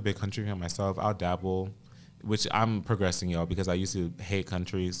I'm not a big country fan myself, I'll dabble, which I'm progressing, y'all, because I used to hate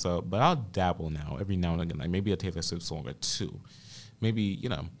country. But I'll dabble now, every now and again, like maybe a Taylor Swift song or two, maybe.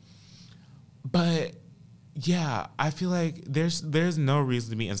 But yeah, I feel like there's no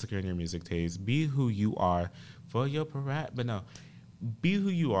reason to be insecure in your music taste. Be who you are for your but no. Be who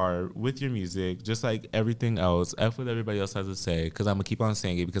you are with your music, just like everything else. F what everybody else has to say, because I'm going to keep on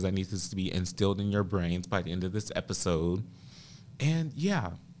saying it because I need this to be instilled in your brains by the end of this episode. And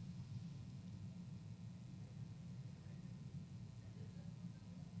yeah.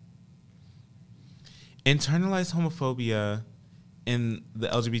 Internalized homophobia in the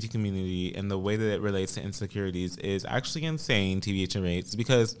LGBT community and the way that it relates to insecurities is actually insane, TBH and rates,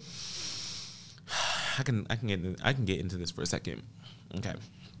 because I can get into this for a second. Okay.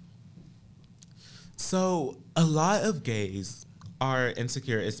 So a lot of gays are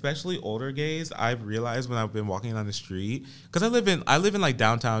insecure, especially older gays. I've realized when I've been walking down the street, because I live in like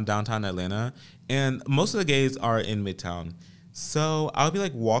downtown Atlanta, and most of the gays are in Midtown. So I'll be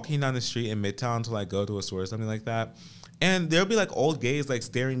like walking down the street in Midtown to like go to a store or something like that, and there'll be like old gays like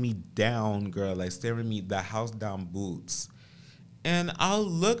staring me down, girl, like staring me the house down boots. And I'll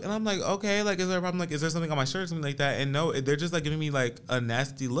look and I'm like, okay, like, is there a problem? Like, is there something on my shirt or something like that? And no, they're just like giving me like a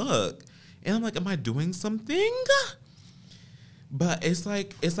nasty look. And I'm like, am I doing something? But it's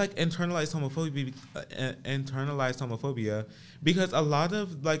like internalized homophobia, because a lot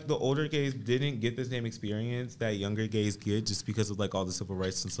of like the older gays didn't get the same experience that younger gays get just because of like all the civil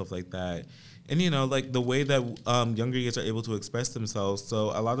rights and stuff like that. And like the way that younger gays are able to express themselves,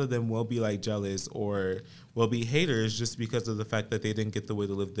 so a lot of them will be like jealous or will be haters just because of the fact that they didn't get the way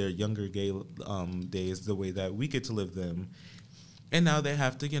to live their younger gay days the way that we get to live them. And now they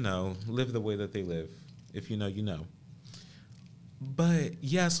have to, live the way that they live. If you know, you know. But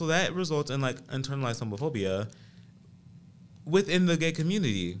yeah, so that results in like internalized homophobia within the gay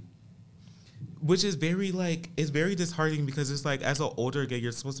community, which is it's very disheartening, because it's like, as an older gay,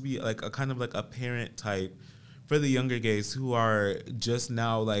 you're supposed to be like a kind of like a parent type for the younger gays who are just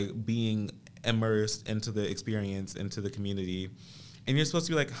now like being immersed into the experience, into the community, and you're supposed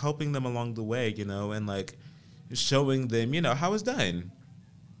to be like helping them along the way, and like showing them, how it's done.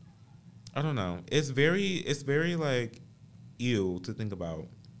 I don't know. It's very like ew to think about.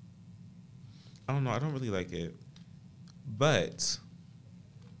 I don't know. I don't really like it. But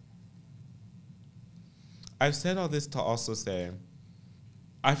I've said all this to also say,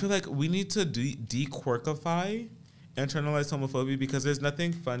 I feel like we need to de-quirkify internalized homophobia, because there's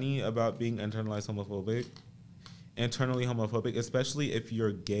nothing funny about being internally homophobic, especially if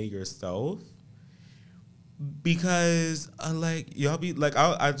you're gay yourself. Because like y'all be like,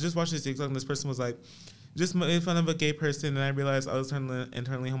 I just watched this TikTok and this person was like, just made fun of a gay person, and I realized I was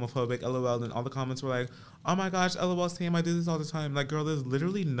internally homophobic. LOL. And all the comments were like, "Oh my gosh, LOL, Sam, I do this all the time." Like, girl, there's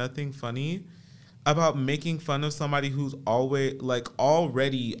literally nothing funny about making fun of somebody who's always like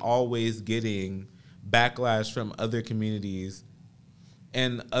already always getting backlash from other communities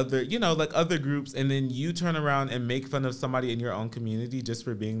and other, like other groups, and then you turn around and make fun of somebody in your own community just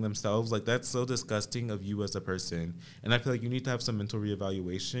for being themselves. Like, that's so disgusting of you as a person. And I feel like you need to have some mental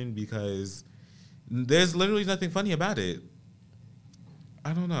reevaluation, because there's literally nothing funny about it.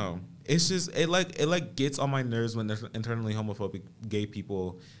 I don't know. It's just it like gets on my nerves when there's internally homophobic gay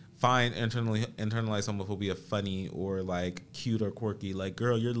people find internalized homophobia funny or like cute or quirky. Like,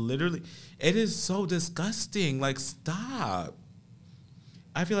 girl, you're literally, it is so disgusting. Like, stop.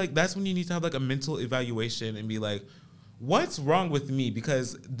 I feel like that's when you need to have like a mental evaluation and be like, what's wrong with me?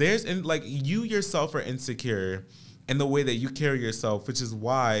 Because like you yourself are insecure in the way that you carry yourself, which is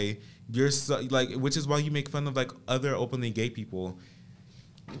why which is why you make fun of like other openly gay people.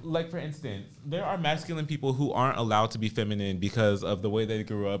 Like, for instance, there are masculine people who aren't allowed to be feminine because of the way they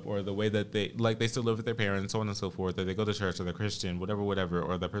grew up, or the way that they still live with their parents, so on and so forth, or they go to church, or they're Christian, whatever,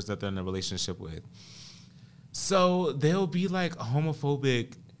 or the person that they're in a relationship with. So they'll be like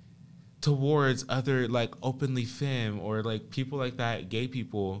homophobic towards other like openly femme or like people like that, gay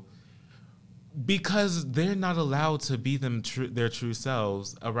people, because they're not allowed to be their true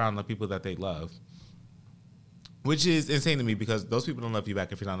selves around the people that they love. Which is insane to me, because those people don't love you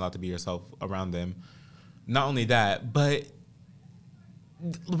back if you're not allowed to be yourself around them. Not only that, but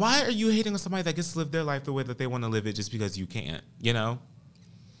why are you hating on somebody that gets to live their life the way that they want to live it just because you can't,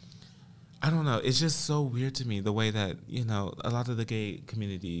 I don't know. It's just so weird to me the way that, a lot of the gay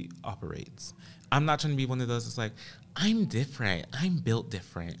community operates. I'm not trying to be one of those that's like, I'm different. I'm built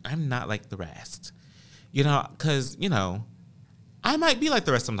different. I'm not like the rest. Because, I might be like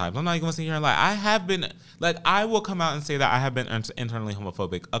the rest sometimes. I'm not even going to sit here and lie. I have been, like, I will come out and say that I have been internally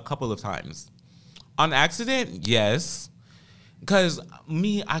homophobic a couple of times. On accident, yes. Because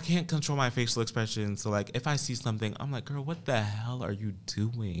I can't control my facial expression. So, like, if I see something, I'm like, girl, what the hell are you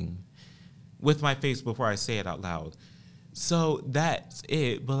doing with my face before I say it out loud? So that's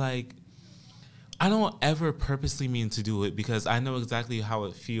it. But, like, I don't ever purposely mean to do it, because I know exactly how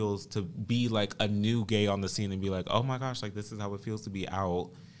it feels to be like a new gay on the scene and be like, oh my gosh, like this is how it feels to be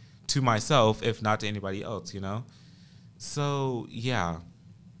out to myself, if not to anybody else, So, yeah.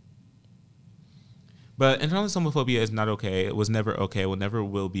 But internalized homophobia is not okay. It was never okay. It never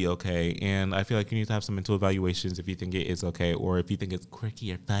will be okay. And I feel like you need to have some mental evaluations if you think it is okay, or if you think it's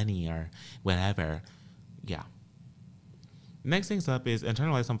quirky or funny or whatever. Yeah. Next things up is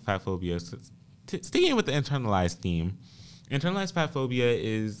internalized fat phobia. Sticking with the internalized theme, internalized fat phobia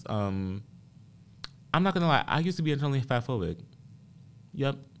is, I'm not going to lie, I used to be internally fat phobic.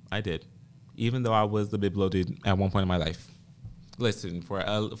 Yep, I did. Even though I was a bit bloated at one point in my life. Listen, for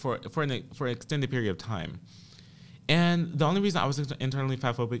an extended period of time. And the only reason I was internally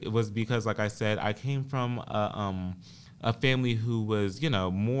fat phobic was because, like I said, I came from a family who was,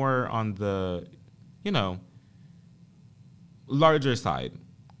 more on the, larger side.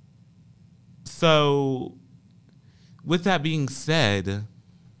 So, with that being said,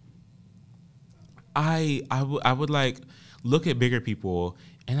 I would like look at bigger people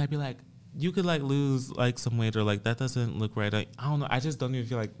and I'd be like, you could like lose like some weight, or like that doesn't look right. I don't know. I just don't even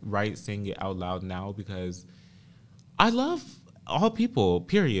feel like right saying it out loud now, because I love all people,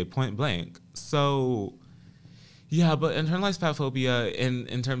 period, point blank. So, yeah, but internalized fat phobia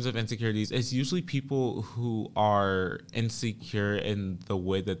in terms of insecurities, it's usually people who are insecure in the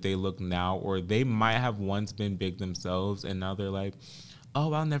way that they look now, or they might have once been big themselves and now they're like,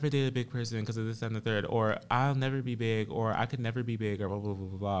 oh, I'll never date a big person because of this and the third, or I'll never be big, or I could never be big, or blah, blah, blah,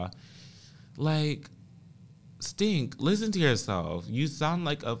 blah, blah. Like, stink, listen to yourself. You sound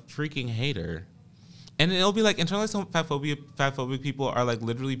like a freaking hater. And it'll be like internalized fatphobic people are like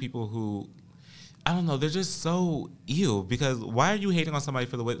literally people who, I don't know, they're just so ew, because why are you hating on somebody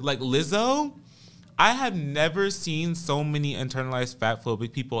for the way, like Lizzo? I have never seen so many internalized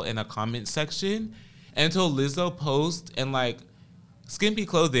fatphobic people in a comment section until Lizzo posts and like skimpy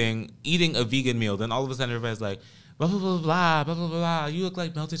clothing eating a vegan meal. Then all of a sudden everybody's like, blah, blah, blah, blah, blah, blah, blah, you look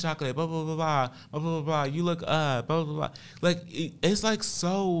like melted chocolate, blah, blah, blah, blah, blah, blah, blah, you look blah, blah, blah. Like, it's like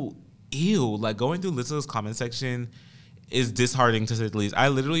so ew. Like, going through Lizzo's comment section is disheartening to say the least. I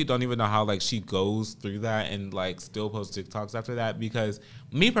literally don't even know how like she goes through that and like still posts TikToks after that, because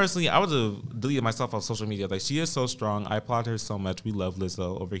me personally, I would have deleted myself off social media. Like, she is so strong. I applaud her so much. We love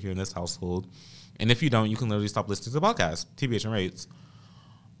Lizzo over here in this household. And if you don't, you can literally stop listening to the podcast. TBH and rates.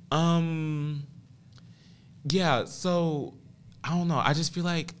 Yeah, so I don't know. I just feel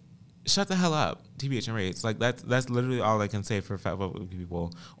like shut the hell up, TBH and rates. Like that's literally all I can say for fatphobic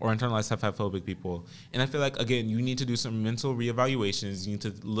people or internalized fatphobic people. And I feel like again, you need to do some mental reevaluations. You need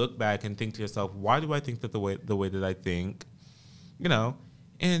to look back and think to yourself, why do I think that the way that I think, you know,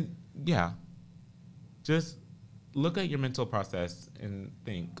 and yeah, just look at your mental process and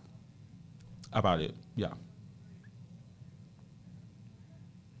think about it. Yeah.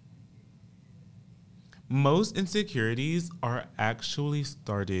 Most insecurities are actually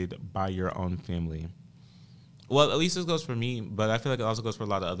started by your own family. Well, at least this goes for me, but I feel like it also goes for a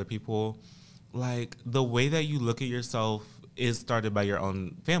lot of other people. Like the way that you look at yourself is started by your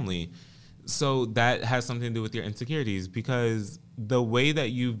own family. So that has something to do with your insecurities because the way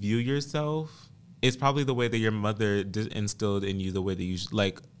that you view yourself is probably the way that your mother instilled in you the way that you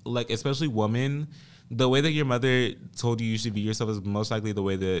like especially women, the way that your mother told you should view yourself is most likely the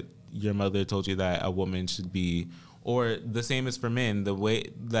way that your mother told you that a woman should be, or the same is for men. The way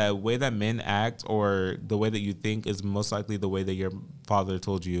that men act or the way that you think is most likely the way that your father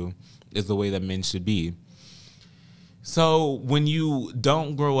told you is the way that men should be. So when you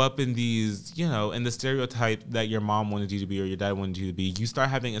don't grow up in these, in the stereotype that your mom wanted you to be or your dad wanted you to be, you start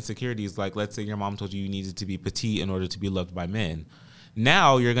having insecurities. Like, let's say your mom told you needed to be petite in order to be loved by men.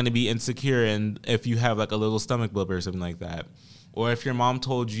 Now you're going to be insecure and if you have like a little stomach blubber or something like that. Or if your mom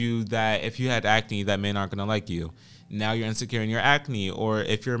told you that if you had acne that men aren't going to like you. Now you're insecure in your acne. Or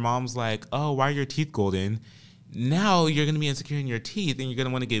if your mom's like, oh, why are your teeth golden? Now you're going to be insecure in your teeth and you're going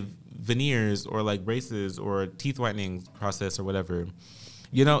to want to get veneers or like braces or teeth whitening process or whatever.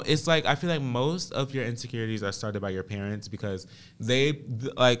 It's like I feel like most of your insecurities are started by your parents because they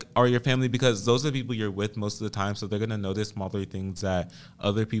are your family because those are the people you're with most of the time. So they're going to notice smaller things that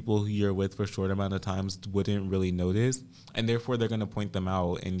other people who you're with for a short amount of times wouldn't really notice. And therefore they're going to point them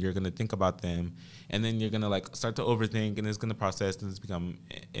out and you're going to think about them. And then you're going to like start to overthink and it's going to process and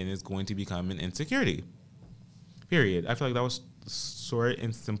it's going to become an insecurity. Period. I feel like that was short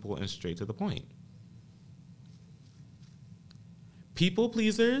and simple and straight to the point. People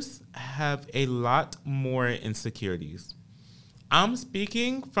pleasers have a lot more insecurities. I'm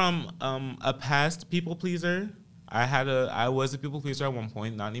speaking from a past people pleaser. I was a people pleaser at one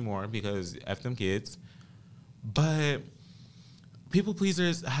point, not anymore because F them kids. But people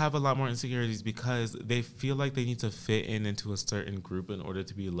pleasers have a lot more insecurities because they feel like they need to fit into a certain group in order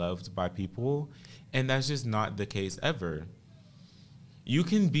to be loved by people. And that's just not the case ever. You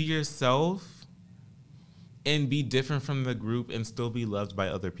can be yourself and be different from the group and still be loved by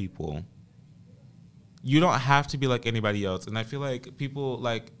other people. You don't have to be like anybody else. And I feel like people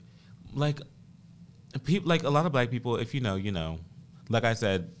like people like a lot of black people, if you know, you know. Like I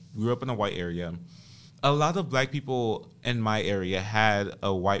said, grew up in a white area. A lot of black people in my area had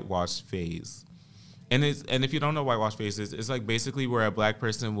a whitewash phase. And if you don't know what whitewash phase is, it's like basically where a black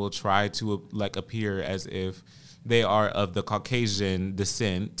person will try to like appear as if they are of the Caucasian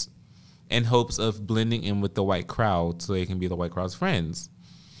descent in hopes of blending in with the white crowd so they can be the white crowd's friends.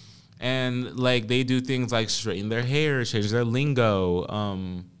 And like they do things like straighten their hair, change their lingo,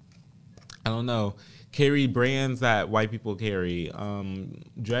 I don't know, carry brands that white people carry,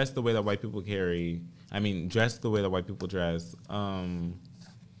 dress the way that white people dress the way that white people dress,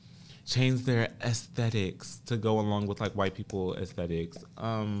 change their aesthetics to go along with like white people aesthetics.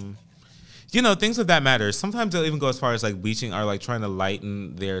 Things of that matter. Sometimes they'll even go as far as like bleaching or like trying to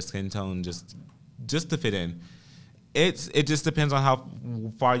lighten their skin tone just to fit in. It just depends on how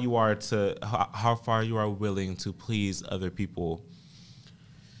far you are willing to please other people.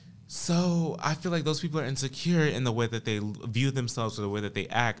 So I feel like those people are insecure in the way that they view themselves or the way that they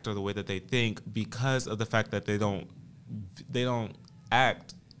act or the way that they think because of the fact that they don't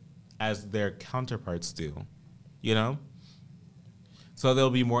act as their counterparts do, So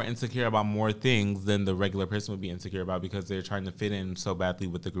they'll be more insecure about more things than the regular person would be insecure about because they're trying to fit in so badly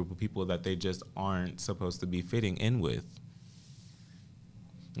with the group of people that they just aren't supposed to be fitting in with.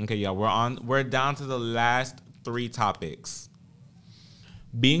 Okay, yeah, we're down to the last 3 topics.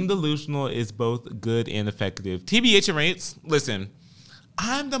 Being delusional is both good and effective. TBH and rates, listen,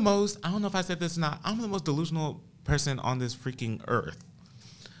 I don't know if I said this or not, I'm the most delusional person on this freaking earth.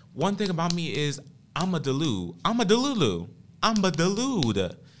 One thing about me is I'm a delude.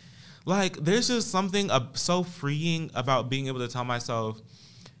 Like, there's just something so freeing about being able to tell myself,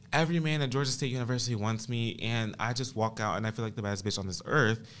 every man at Georgia State University wants me, and I just walk out and I feel like the baddest bitch on this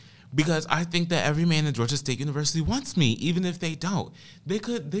earth because I think that every man at Georgia State University wants me, even if they don't. They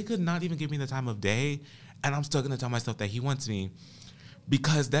could not even give me the time of day, and I'm still going to tell myself that he wants me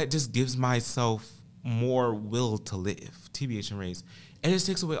because that just gives myself more will to live, TBH and race. And it just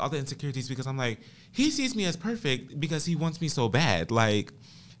takes away all the insecurities because I'm like, he sees me as perfect because he wants me so bad. Like,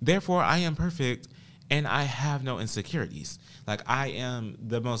 Therefore, I am perfect and I have no insecurities. Like, I am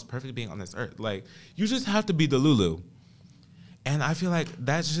the most perfect being on this earth. Like, you just have to be the Lulu. And I feel like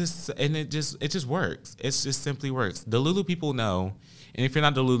that's just, and it just works. It just simply works. The Lulu people know. And if you're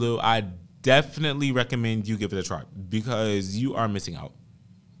not the Lulu, I definitely recommend you give it a try because you are missing out.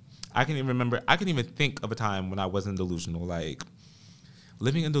 I can even think of a time when I wasn't delusional. Like,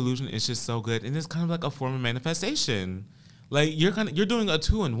 living in delusion is just so good. And it's kind of like a form of manifestation. Like, you're doing a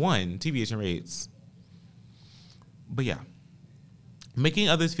 2-in-1, TBH and rates. But yeah, making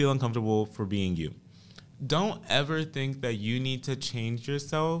others feel uncomfortable for being you. Don't ever think that you need to change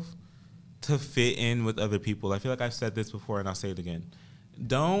yourself to fit in with other people. I feel like I've said this before and I'll say it again.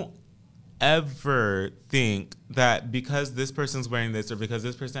 Don't ever think that because this person's wearing this or because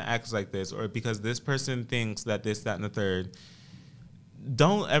this person acts like this or because this person thinks that this, that, and the third,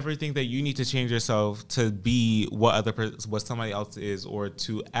 don't ever think that you need to change yourself to be what somebody else is or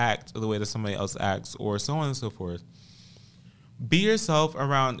to act the way that somebody else acts or so on and so forth. Be yourself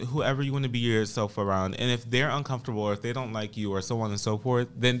around whoever you want to be yourself around, and if they're uncomfortable or if they don't like you or so on and so forth,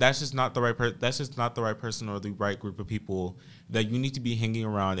 then that's just not the right person or the right group of people that you need to be hanging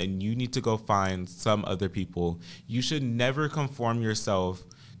around, and you need to go find some other people. You should never conform yourself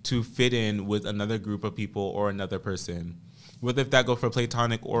to fit in with another group of people or another person. Whether if that go for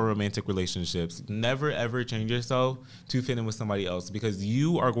platonic or romantic relationships, never ever change yourself to fit in with somebody else because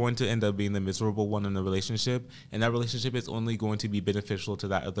you are going to end up being the miserable one in the relationship, and that relationship is only going to be beneficial to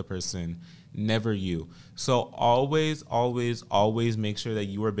that other person, never you. So always, always, always make sure that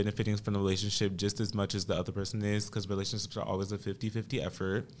you are benefiting from the relationship just as much as the other person is, because relationships are always a 50-50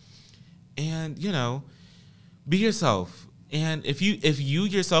 effort. And, be yourself. And if you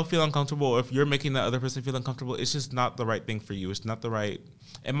yourself feel uncomfortable, or if you're making the other person feel uncomfortable, it's just not the right thing for you. It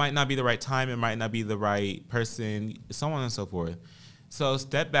might not be the right time. It might not be the right person, so on and so forth. So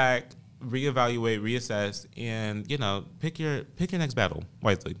step back, reevaluate, reassess, and, pick your next battle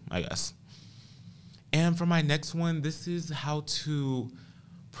wisely, I guess. And for my next one, this is how to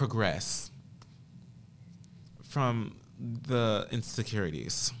progress from the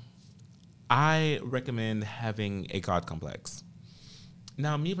insecurities. I recommend having a God complex.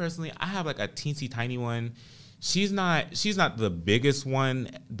 Now, me personally, I have like a teensy tiny one. She's not the biggest one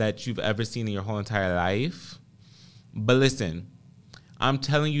that you've ever seen in your whole entire life. But listen, I'm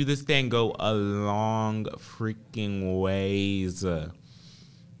telling you, this thing go a long freaking ways.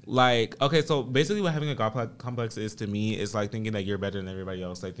 Like, okay, so basically what having a God complex is to me is like thinking that you're better than everybody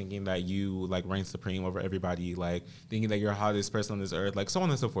else, like thinking that you like reign supreme over everybody, like thinking that you're the hottest person on this earth, like so on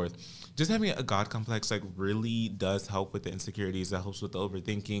and so forth. Just having a God complex like really does help with the insecurities. It helps with the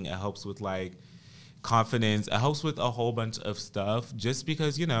overthinking. It helps with like confidence. It helps with a whole bunch of stuff just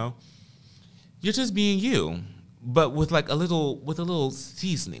because, you're just being you, but with like a little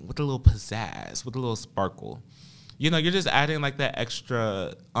seasoning, with a little pizzazz, with a little sparkle. You're just adding like that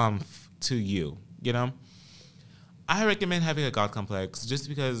extra to you, I recommend having a God complex just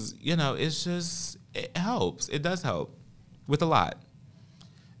because, it helps. It does help with a lot.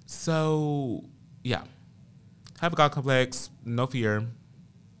 So, yeah. Have a God complex. No fear.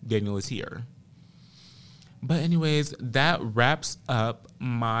 Daniel is here. But anyways, that wraps up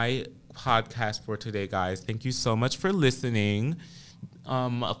my podcast for today, guys. Thank you so much for listening.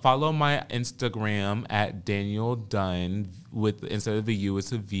 Follow my Instagram at Daniel Dunn with instead of a U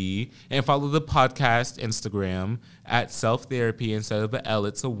it's a V, and follow the podcast Instagram at Self Therapy instead of a L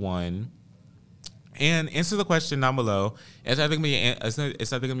it's a 1. And answer the question down below. It's either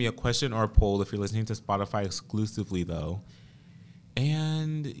gonna be a question or a poll if you're listening to Spotify exclusively though.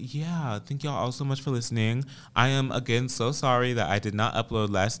 And yeah, thank y'all all so much for listening. I am again so sorry that I did not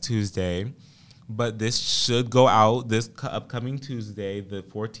upload last Tuesday. But this should go out this upcoming Tuesday, the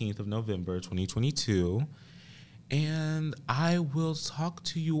 14th of November, 2022. And I will talk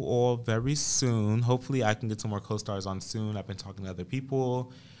to you all very soon. Hopefully I can get some more co-stars on soon. I've been talking to other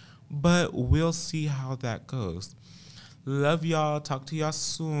people. But we'll see how that goes. Love y'all. Talk to y'all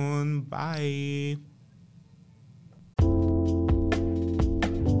soon. Bye.